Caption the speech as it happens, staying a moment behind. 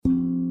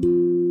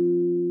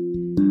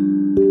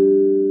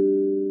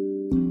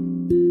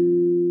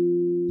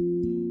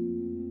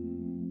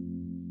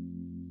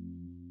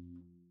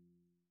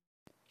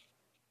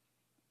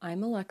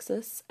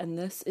Alexis, and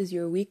this is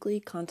your weekly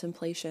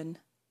contemplation.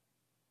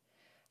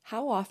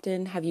 How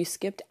often have you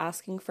skipped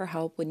asking for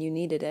help when you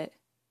needed it?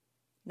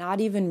 Not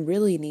even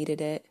really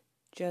needed it,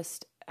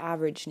 just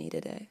average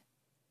needed it.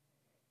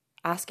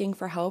 Asking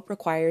for help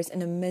requires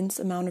an immense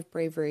amount of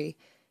bravery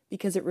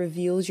because it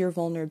reveals your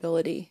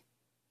vulnerability.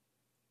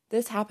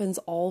 This happens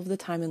all of the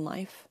time in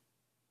life.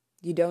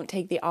 You don't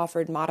take the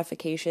offered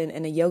modification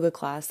in a yoga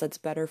class that's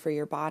better for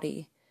your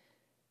body.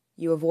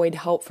 You avoid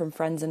help from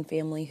friends and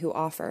family who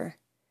offer.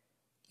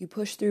 You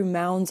push through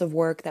mounds of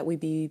work that would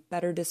be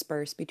better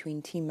dispersed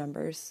between team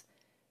members.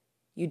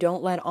 You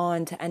don't let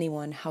on to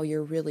anyone how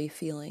you're really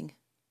feeling.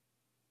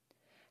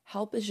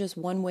 Help is just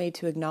one way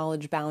to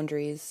acknowledge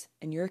boundaries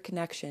and your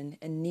connection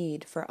and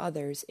need for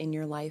others in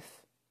your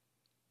life.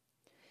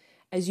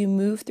 As you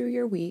move through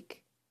your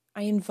week,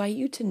 I invite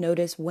you to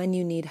notice when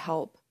you need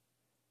help.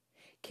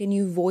 Can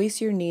you voice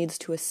your needs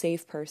to a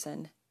safe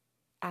person,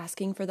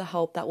 asking for the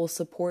help that will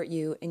support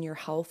you in your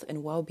health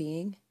and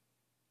well-being?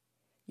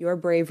 Your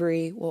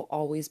bravery will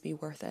always be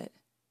worth it.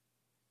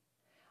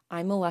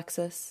 I'm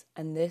Alexis,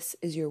 and this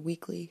is your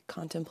weekly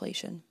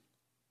contemplation.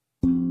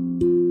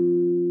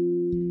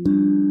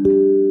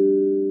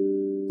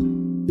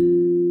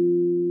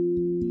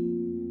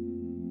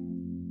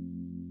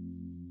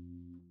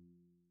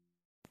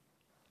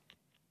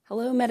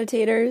 Hello,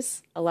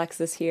 meditators.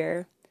 Alexis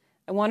here.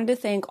 I wanted to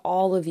thank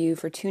all of you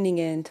for tuning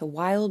in to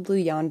Wild Blue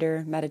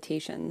Yonder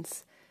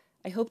Meditations.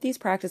 I hope these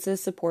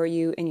practices support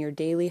you in your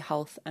daily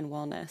health and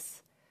wellness.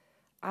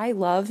 I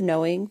love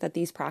knowing that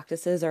these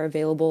practices are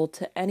available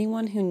to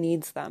anyone who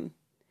needs them.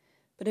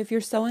 But if you're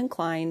so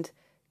inclined,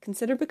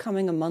 consider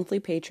becoming a monthly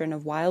patron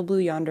of Wild Blue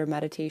Yonder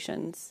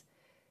Meditations.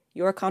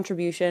 Your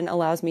contribution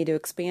allows me to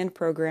expand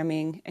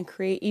programming and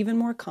create even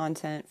more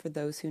content for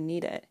those who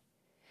need it.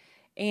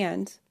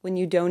 And when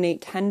you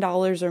donate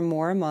 $10 or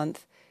more a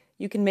month,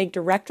 you can make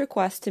direct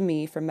requests to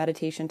me for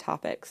meditation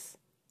topics.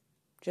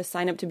 Just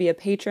sign up to be a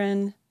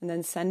patron and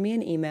then send me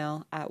an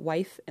email at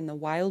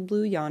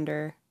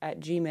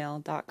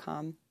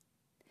wifeinthewildblueyonder@gmail.com.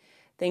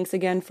 Thanks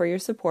again for your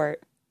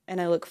support, and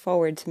I look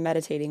forward to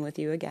meditating with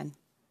you again.